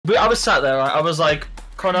I was sat there, right? I was like,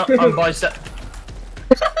 Connor, I'm bicep.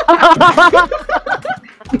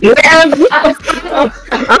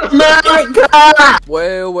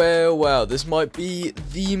 Well, this might be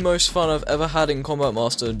the most fun I've ever had in Combat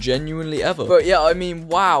Master, genuinely ever. But yeah, I mean,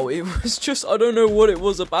 wow, it was just, I don't know what it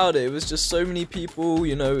was about it. It was just so many people,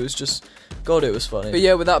 you know, it was just, God, it was funny. But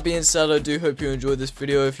yeah, with that being said, I do hope you enjoyed this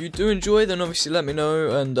video. If you do enjoy, then obviously let me know,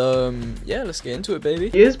 and yeah, let's get into it, baby.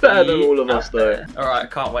 He is better than all of us, though. Alright, I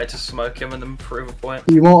can't wait to smoke him and then prove a point.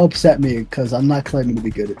 You won't upset me, because I'm not claiming to be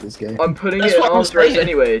good at this game. I'm putting That's it in what I'm arms race saying.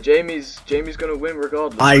 anyway. Jamie's gonna win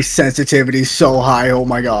regardless. My sensitivity's so high, oh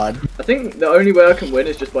my god. I think the only way I can win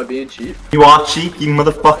is just by being cheap. You are cheap, you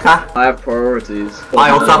motherfucker. I have priorities. I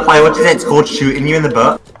also play what is it? It's called shooting you in the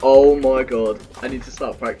butt. Oh my god. I need to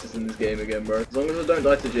start practicing this game again, bro. As long as I don't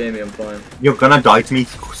die to Jamie, I'm fine. You're gonna die to me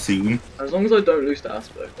soon. As long as I don't lose to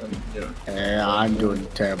Aspek, then, you know. Yeah, I'm doing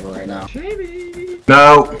terrible right now. Jamie!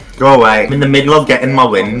 No, go away. I'm in the middle of getting my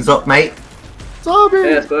wins up, mate. Zombie!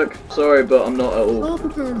 Hey, Aspek. Sorry, but I'm not at all.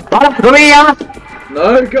 Come here!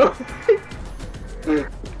 No, go!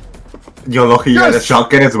 You're lucky you had a Yes!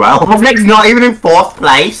 shotgun as well. Aspek's not even in 4th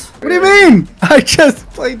place. What do you mean? I just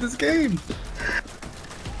played this game.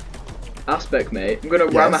 Aspek, mate. I'm gonna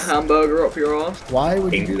ram a Yes. hamburger up your ass. Why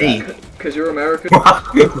would you do Indeed. that? Because you're American. A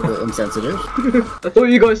bit insensitive. I thought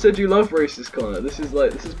you guys said you love racist, Connor. This is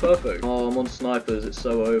perfect. Oh, I'm on snipers. It's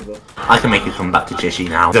so over. I can make it come back to Jishy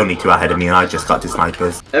now. He's only 2 ahead of me and I just got to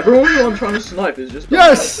snipers. Everyone who I'm trying to snipe is just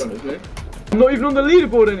Yes! in front of me. I'm not even on the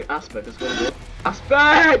leaderboard any Aspek as well.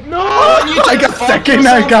 Aspek, no! I got second,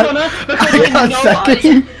 I got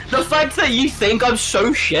second. The fact that you think I'm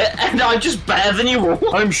so shit and I'm just better than you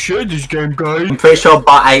all. I'm shit this game, guys. I'm pretty sure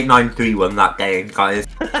bot 893 won that game, guys.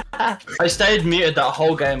 I stayed muted that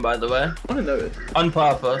whole game, by the way. I didn't notice. On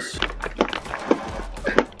purpose.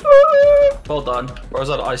 Well done. Where was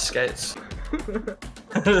that ice skates?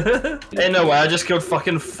 Ain't no way, I just killed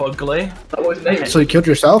fucking Fugly. That was name. So you killed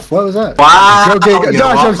yourself? What was that? Wow! Okay, You know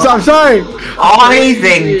Josh, what? I'm sorry. I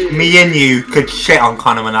think me and you could shit on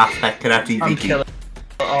Connor and Aspek could have I'm TVP. killing.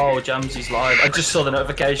 Oh, Jamzy's live. I just saw the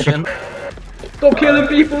notification. Stop killing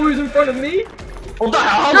people who's in front of me! What the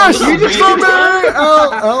hell? Yes, you just killed me!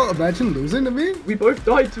 Oh, imagine losing to me. We both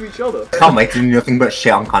died to each other. Can't wait to do nothing but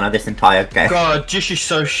shit on Connor this entire game. God, Jishy's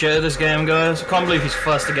so shit at this game, guys. I can't believe he's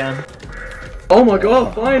first again. Oh my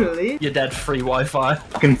god, finally! You're dead, free Wi-Fi.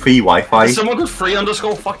 Fucking free Wi-Fi. Someone got free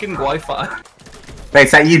underscore fucking Wi-Fi. Wait,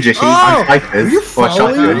 is that you, Jishy? Oh, I'm snipers. are you Or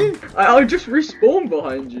following shotgun. me? I just respawned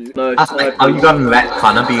behind you. No, Aspek, how you gonna let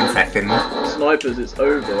Connor be in second? snipers, it's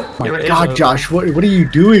over. Oh my Here it is, god, Josh, what are you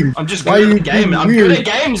doing? I'm just Why good are at you the game. being I'm weird? good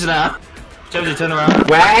at games now. Jamzy, turn around.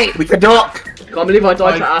 Wait, we can duck! Can't believe I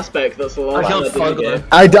died to Aspek, that's the last I killed thing I did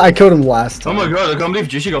Fugly. again. I killed him last Oh time. my god, I can't believe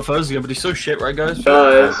Jishy got first again, but he's so shit, right, guys?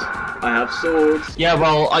 Guys, I have swords. Yeah,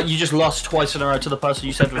 well, you just lost twice in a row to the person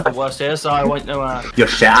you said was the worst here, so I won't know. You're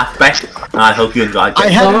shit, Aspek, and I hope you enjoyed it. I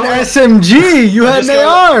had an SMG! You had an just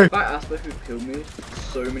AR! That Aspek who killed me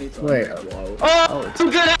so many times. Wait. Wow. Oh, I'm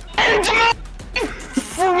good at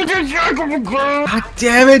God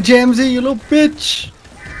damn it, Jamzy, you little bitch!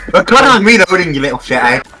 But Connor's reloading, you little shit,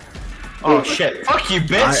 eh? Oh shit, fuck you,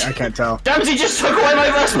 bitch! I can't tell. Jamzy just took away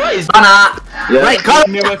my first place! Connor! Yeah. Wait, Connor!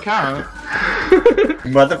 New account.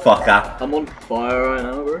 Motherfucker. I'm on fire right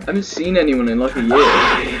now, bro. I haven't seen anyone in like a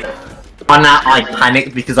year. Connor, I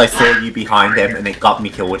panicked because I saw you behind him and it got me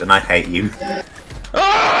killed and I hate you.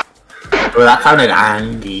 Well, that sounded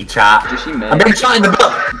angry, chat. Jishy, man. I'm being shot in the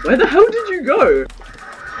butt! Where the hell did you go?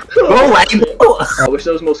 Go away! I wish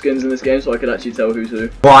there was more skins in this game so I could actually tell who's who.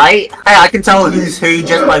 Why? Hey, I can tell who's who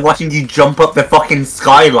just by watching you jump up the fucking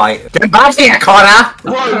skylight. Get back here, Connor!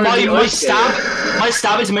 Bro, my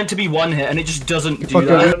stab is meant to be one hit and it just doesn't do I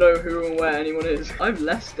that. don't know who and where anyone is. I have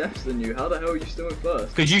less deaths than you. How the hell are you still in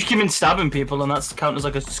first? Because you keep in stabbing people and that's counted as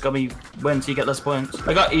like a scummy win, so you get less points.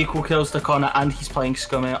 I got equal kills to Connor and he's playing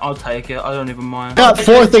scummy. I'll take it, I don't even mind. Got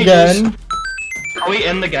fourth again. Are we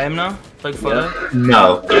in the game now? Like fully?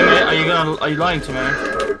 No. Are you lying to me?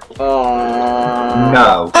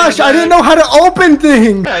 No. Gosh, I didn't know how to open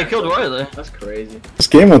things! Yeah, I killed Riley. That's crazy. This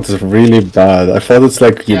game mode is really bad. I thought it's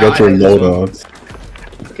like you Yeah, get your I think this one-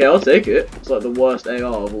 loadout. Okay, I'll take it. It's like the worst AR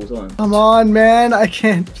of all time. Come on, man, I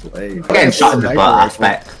can't play. I'm getting shot in the butt,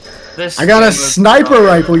 Aspek. This I got game a was- sniper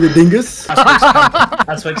rifle, you dingus.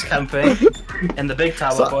 Aspek's camping in the big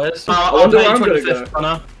tower, boys. I I'll wonder play where I'm gonna 25th,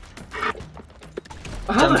 Connor.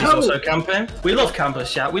 How the Jamzy's hell? also camping. We love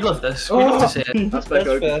campers, chat. We love this. We love to see it. Aspek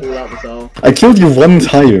opened pull out the cell. I killed you one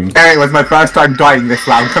time. It was my first time dying this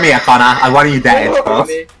round. Come here, Connor. I want you dead.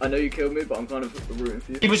 I know you killed me, but I'm kind of rooting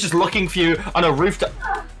for you. He was just looking for you on a rooftop.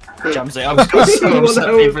 Jamzy, I was so upset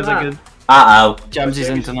for you for a second. Uh-oh. Jamzy's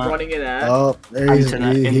internet. Running in air. Oh, there he's,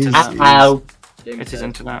 Internet, he's, internet. Uh-oh. It's his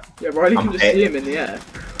internet. Yeah, Riley can I'm just hit. see him in the air.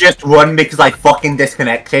 Just run because I fucking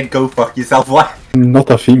disconnected. Go fuck yourself, what? Not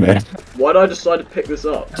a female. Why did I decide to pick this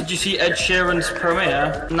up? Did you see Ed Sheeran's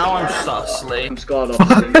premiere? Now I'm start asleep. I'm scarred off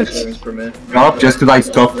seeing this Sheeran's premiere. No, just because I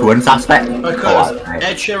stuffed once aspect. Because Oh,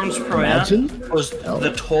 Ed Sheeran's premiere Imagine? was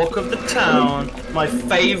the talk of the town, my Oh,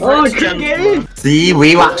 favourite gentleman. See,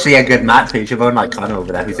 we were actually a good match for each other, like Connor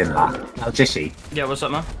over there who's in that. Oh, Jishy, Yeah, what's up,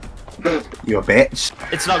 man? you a bitch.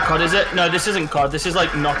 It's not COD, is it? No, this isn't COD. This is like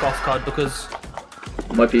knockoff COD because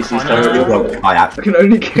My PC's I know. terrible. You broke my act. I can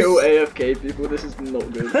only kill AFK people. This is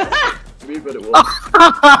not good. Me, but it was.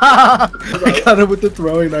 I got him with the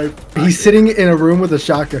throwing knife. He's sitting in a room with a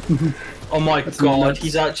shotgun. oh my god, nuts.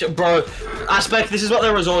 he's actually bro. Aspek, this is what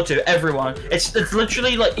they resort to. Everyone, it's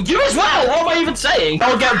literally like you as well. What am I even saying?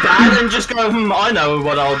 I'll get banned and just go. I know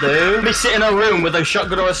what I'll do. Me sit in a room with a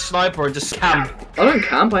shotgun or a sniper and just camp. I don't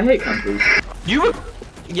camp. I hate campers. You would.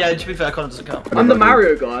 Yeah, to be fair, Connor doesn't count. I'm the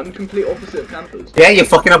Mario guy. I'm the complete opposite of campers. Yeah, you're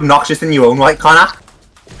fucking obnoxious in your own right, Connor.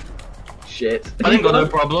 Shit. I didn't got no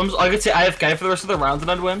problems. I could sit AFK for the rest of the round and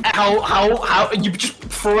I'd win. How? You just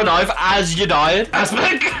threw a knife as you died.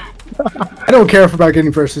 Aspek. I don't care about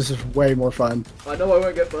getting first. This is way more fun. I know I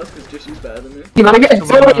won't get first because Jishy's better than me. You're gonna get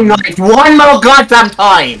fucking like one more goddamn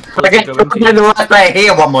time. If I get fucking the right player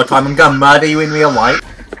here one more time, I'm gonna murder you in real life.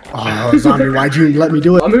 Oh, zombie, why'd you let me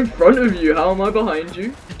do it? I'm in front of you. How am I behind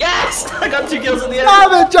you? Yes! I got 2 kills in the end.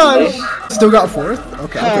 Damn it, Josh! Still got fourth?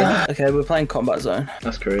 Okay. Okay, we're playing combat zone.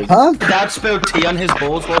 That's crazy. Huh? Dad spilled tea on his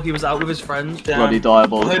balls while he was out with his friends. Damn. Bloody I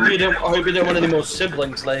diabolical. hope you didn't want any more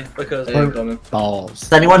siblings, like, because I ain't coming. Balls.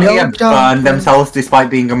 Does anyone No, here don't. burn themselves despite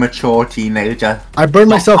being a mature teenager? I burned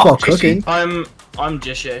myself while Jishy. cooking. I'm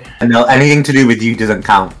Jishy. No, anything to do with you doesn't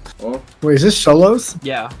count. Oh, Wait, is this solos?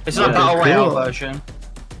 Yeah, it's not a Yeah, battle royale cool. version.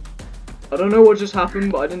 I don't know what just happened,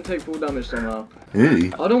 but I didn't take full damage somehow.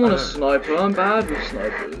 Ooh. I don't want a sniper. I'm bad with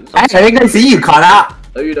snipers. Hey, I think I see you, Connor.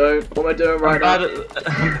 No, you don't. What am I doing right now?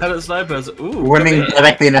 I'm bad at snipers. Ooh. Running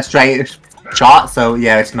directly in a straight shot, so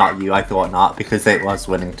yeah, it's not you. I thought not, because it was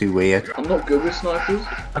winning too weird. I'm not good with snipers.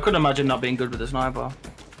 I couldn't imagine not being good with a sniper.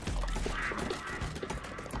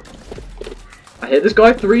 I hit this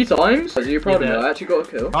guy 3 times. As you probably You know, did. I actually got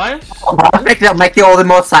a kill. Nice. Perfect, it'll make it all the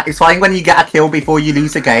more satisfying when you get a kill before you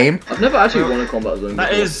lose a game. I've never actually won a combat zone. That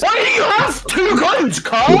before. is. Why do you have 2 guns,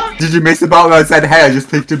 Carl? Did you miss the part where I said, hey, I just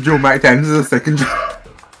picked up dual Mac 10s as a second job?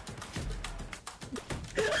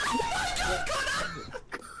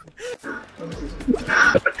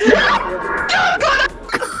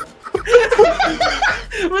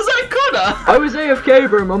 Was that Connor? I was AFK,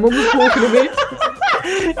 bro. My mum was talking to me.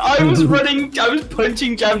 I was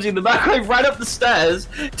punching Jamzy in the back. I ran up the stairs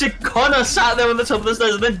to Connor sat there on the top of the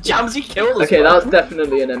stairs and then Jamzy killed us. Okay, that's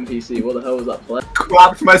definitely an NPC. What the hell was that play?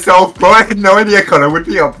 Crapped myself, bro. I had no idea Connor would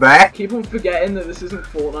be up there. Keep on forgetting that this isn't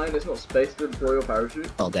Fortnite. It's not space to deploy your parachute.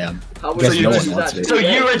 Oh, damn. How Guess was no this one wants actually it. So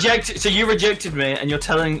gay? you rejected me, and you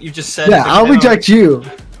just said. Yeah, I'll reject you.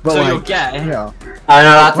 But So like, you're gay. yeah. I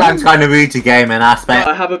know, that sounds kind of rude to game in aspect.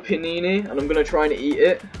 I have a panini, and I'm gonna try and eat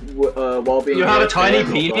it while being. You have a AFK tiny and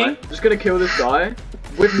not panini? die. Just gonna kill this guy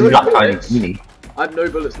with You no got tiny bullets. teeny. I have no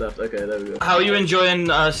bullets left. Okay, there we go. How are you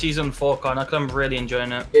enjoying season 4, Connor? 'Cause I'm really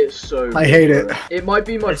enjoying it. It's so. I hate good, it. bro. It might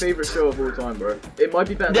be my It's- favorite show of all time, bro. It might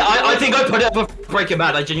be better. Yeah, than I think I put it over Breaking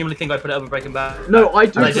Bad. I genuinely think I put it over Breaking Bad. No, I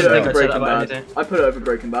do I put it didn't think over I said that Breaking about Bad. anything. I put it over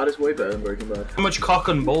Breaking Bad. It's way better than Breaking Bad. How much cock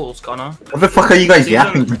and balls, Connor? What the fuck are you guys Season-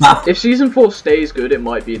 yapping about? If season 4 stays good, it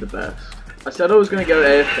might be the best. I said I was gonna go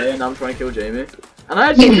AFK, and now I'm trying to kill Jamie. And I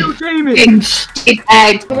actually killed Jamie!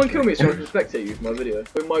 Shithead! Someone kill me so I can spectate you for my video.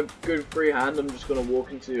 With my good free hand, I'm just gonna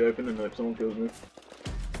walk into the open and hope someone kills me.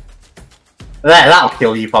 That'll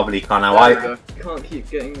kill you probably, Connor. There we Why? go. Can't keep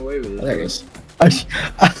getting away with it. There it is.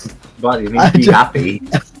 But you need to be happy.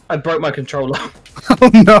 I broke my controller. Oh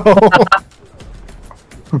no!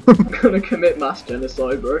 I'm gonna commit mass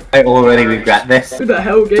genocide, bro. I already regret this. Who the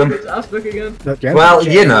hell gave Some- it to Aspek again? Well,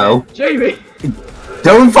 you know. Jamie!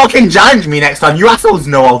 Don't fucking challenge me next time. You assholes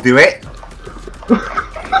know I'll do it.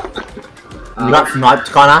 You got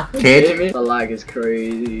sniped, Connor, kid. Jamie? The lag is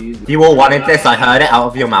crazy. You all wanted this. I heard it out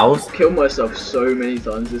of your mouths. I've killed myself so many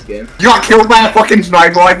times this game. You got killed by a fucking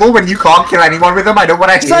sniper rifle when you can't kill anyone with them. I don't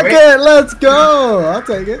want to hear Suck it. it! Let's go! I'll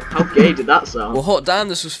take it. How gay did that sound? Well, hot damn,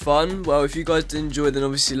 this was fun. Well, if you guys did enjoy, then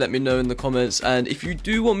obviously let me know in the comments. And if you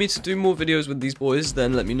do want me to do more videos with these boys,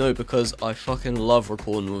 then let me know, because I fucking love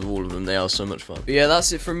recording with all of them. They are so much fun. But yeah,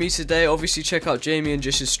 that's it from me today. Obviously, check out Jamie and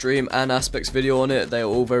Jish's stream and Aspek's video on it. They are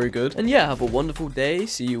all very good. And yeah, have a wonderful day.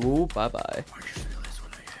 See you all. Bye-bye.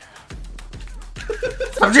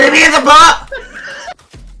 Stab Jamie in the butt!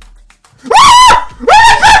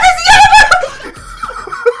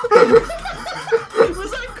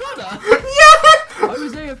 Was that Connor? Yeah! I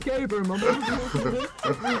was AFK, bro. My mum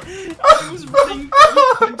was running,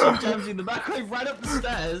 punching Jamzy in the back. I ran up the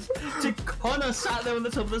stairs to Connor sat there on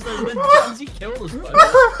the top of the stairs, and then Jamzy killed us, bro.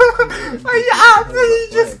 I absolutely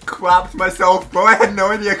just crapped myself, bro. I had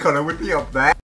no idea Connor would be up there.